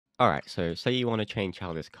Alright, so say you want to change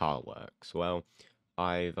how this car works. Well,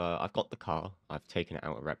 I've got the car. I've taken it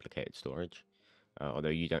out of replicated storage. Although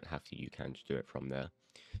you don't have to, you can just do it from there.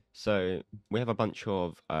 So we have a bunch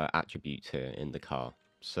of attributes here in the car.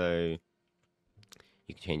 So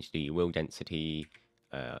you can change the wheel density,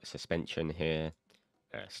 suspension here,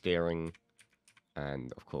 steering,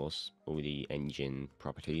 and of course all the engine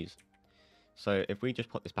properties. So if we just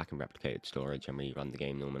put this back in replicated storage and we run the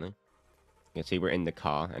game normally, you can see we're in the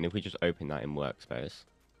car, and if we just open that in workspace,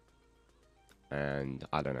 and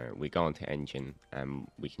I don't know, we go onto engine and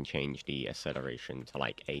we can change the acceleration to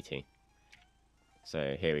like 80.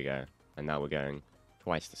 So here we go, and now we're going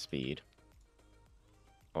twice the speed.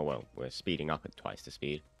 Oh well, we're speeding up at twice the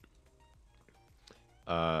speed.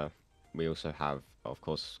 We also have, of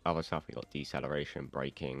course, other stuff. We got deceleration,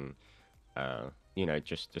 braking, you know,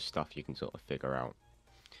 just stuff you can sort of figure out.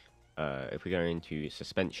 If we go into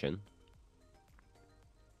suspension,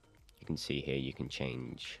 you can see here you can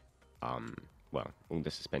change, well, all the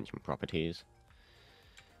suspension properties.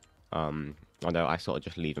 Although I sort of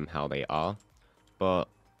just leave them how they are, but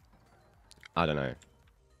I don't know.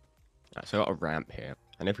 So I've got a ramp here,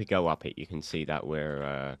 and if we go up it, you can see that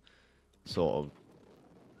we're sort of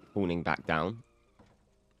falling back down,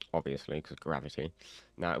 obviously, because of gravity.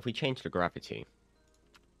 Now, if we change the gravity,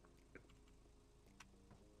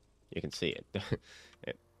 you can see it.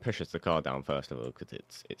 It pushes the car down first of all because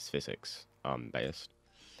it's physics based,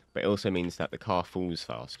 but it also means that the car falls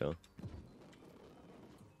faster.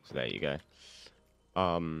 So there you go.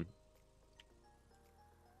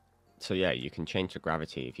 So yeah, you can change the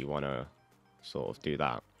gravity if you want to sort of do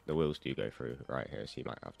that. The wheels do go through right here, so you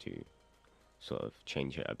might have to sort of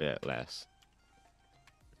change it a bit less.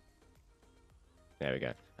 There we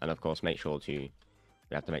go. And of course, we have to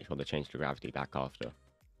make sure to change the gravity back after.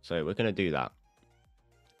 So we're going to do that.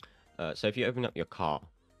 So if you open up your car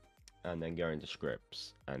and then go into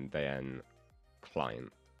scripts and then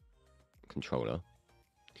client controller,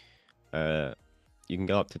 you can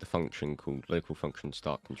go up to the function called local function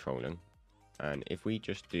start controlling. And if we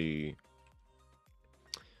just do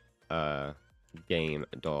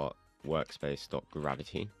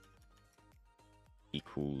game.workspace.gravity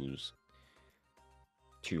equals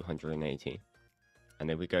 280, and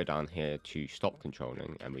then we go down here to stop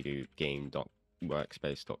controlling and we do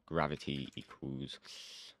game.workspace.gravity equals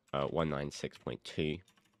 196.2,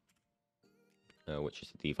 which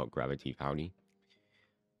is the default gravity value.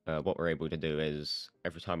 What we're able to do is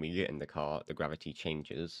every time we get in the car, the gravity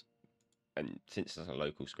changes, and since it's a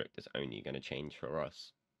local script, it's only going to change for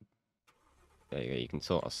us. There you go. You can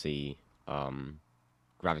sort of see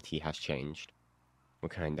gravity has changed. We're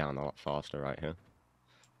going down a lot faster right here.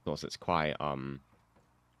 Of course, it's quite high.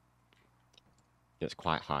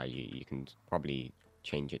 You can probably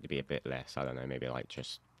change it to be a bit less. I don't know, maybe like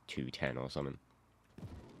just 210 or something.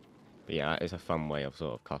 But yeah, it's a fun way of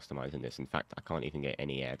sort of customizing this. In fact, I can't even get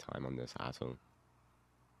any airtime on this at all.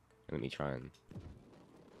 Let me try and...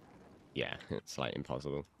 Yeah, it's like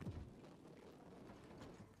impossible.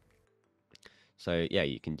 So yeah,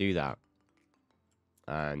 you can do that.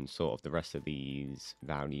 And sort of the rest of these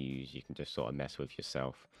values, you can just sort of mess with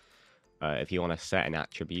yourself. If you want to set an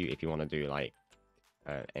attribute, if you want to do like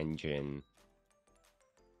engine,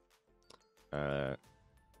 and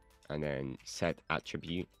then set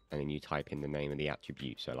attribute, and then you type in the name of the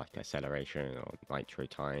attribute, so like acceleration or nitro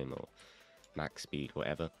time or max speed,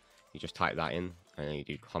 whatever. You just type that in, and then you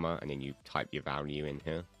do comma, and then you type your value in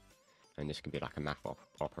here. And this can be like a math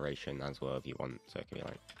operation as well if you want, so it can be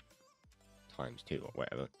like ×2 or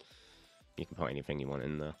whatever. You can put anything you want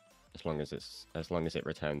in there, as long as it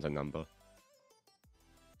returns a number.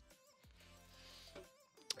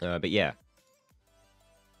 But yeah,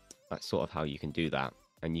 that's sort of how you can do that,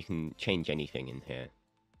 and you can change anything in here.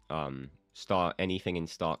 Start anything in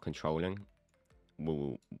start controlling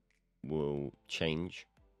will change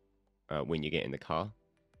when you get in the car,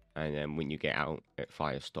 and then when you get out, it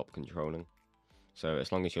fires stop controlling. So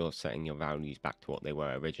as long as you're setting your values back to what they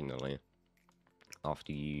were originally,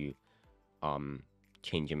 after you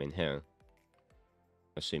change them in here,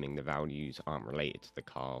 assuming the values aren't related to the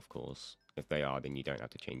car, of course. If they are, then you don't have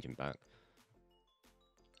to change them back.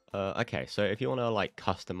 Okay, so if you want to like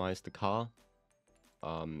customize the car,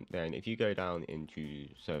 then if you go down into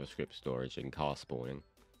server script storage and car spawning,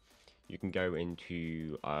 you can go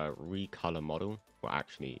into recolor model, or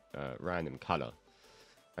actually random color,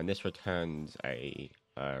 and this returns a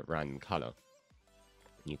random color.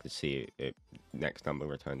 You can see it next number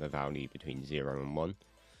returns a value between 0 and 1.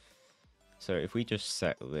 So if we just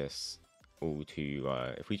set this all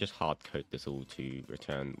to, if we just hard code this all to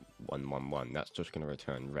return 111, that's just going to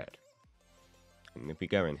return red. And if we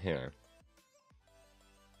go in here,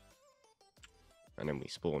 and then we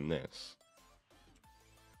spawn this,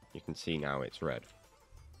 you can see now it's red.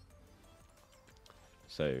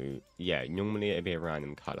 So yeah, normally it'd be a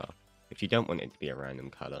random color. If you don't want it to be a random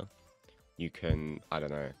color, you can, I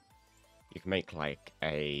don't know, you can make like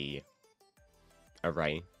a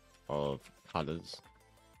array of colors.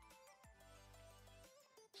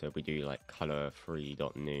 So if we do like color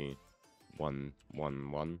 3.new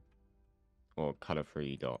 111 or color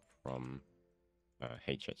 3 dot from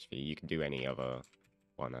HHV, you can do any other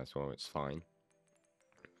one as well, it's fine.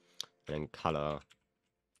 And then color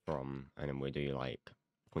from, and then we'll do like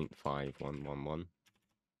 0.5111,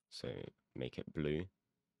 so make it blue.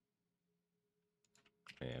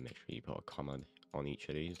 Yeah, make sure you put a comma on each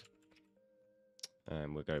of these.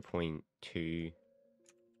 And we'll go 0.2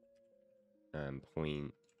 and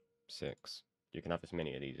 0.6. You can have as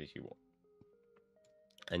many of these as you want.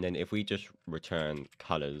 And then if we just return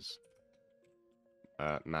colors,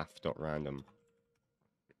 math.random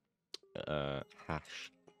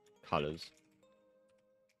hash colors,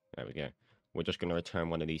 there we go. We're just going to return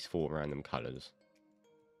one of these 4 random colors.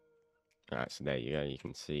 Alright, so there you go. You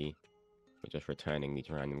can see we're just returning these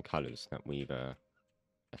random colors that we've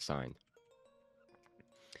assigned.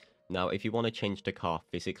 Now, if you want to change the car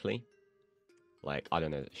physically, like, I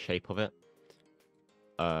don't know, the shape of it,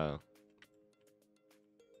 I'm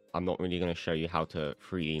not really going to show you how to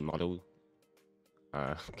 3D model,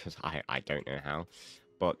 because I don't know how,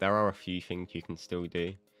 but there are a few things you can still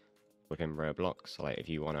do within Roblox. Like, if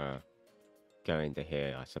you want to go into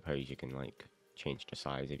here, I suppose you can, like, change the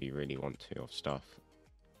size if you really want to of stuff.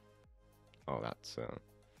 Oh, that's,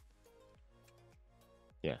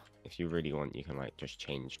 yeah, if you really want, you can, like, just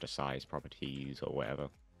change the size properties or whatever.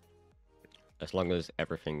 As long as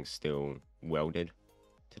everything's still welded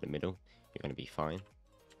to the middle, you're going to be fine.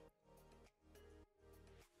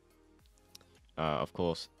 Of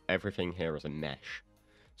course, everything here is a mesh.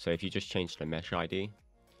 So if you just change the mesh ID,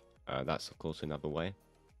 that's of course another way.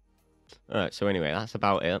 Alright, so anyway, that's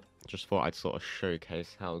about it. Just thought I'd sort of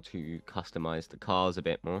showcase how to customize the cars a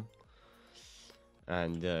bit more.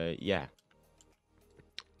 And yeah.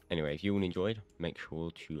 Anyway, if you all enjoyed, make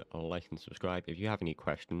sure to like and subscribe. If you have any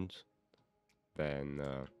questions, then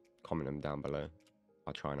comment them down below.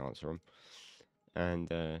 I'll try and answer them.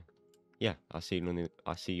 And yeah, I'll see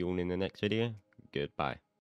you all in the next video. Goodbye.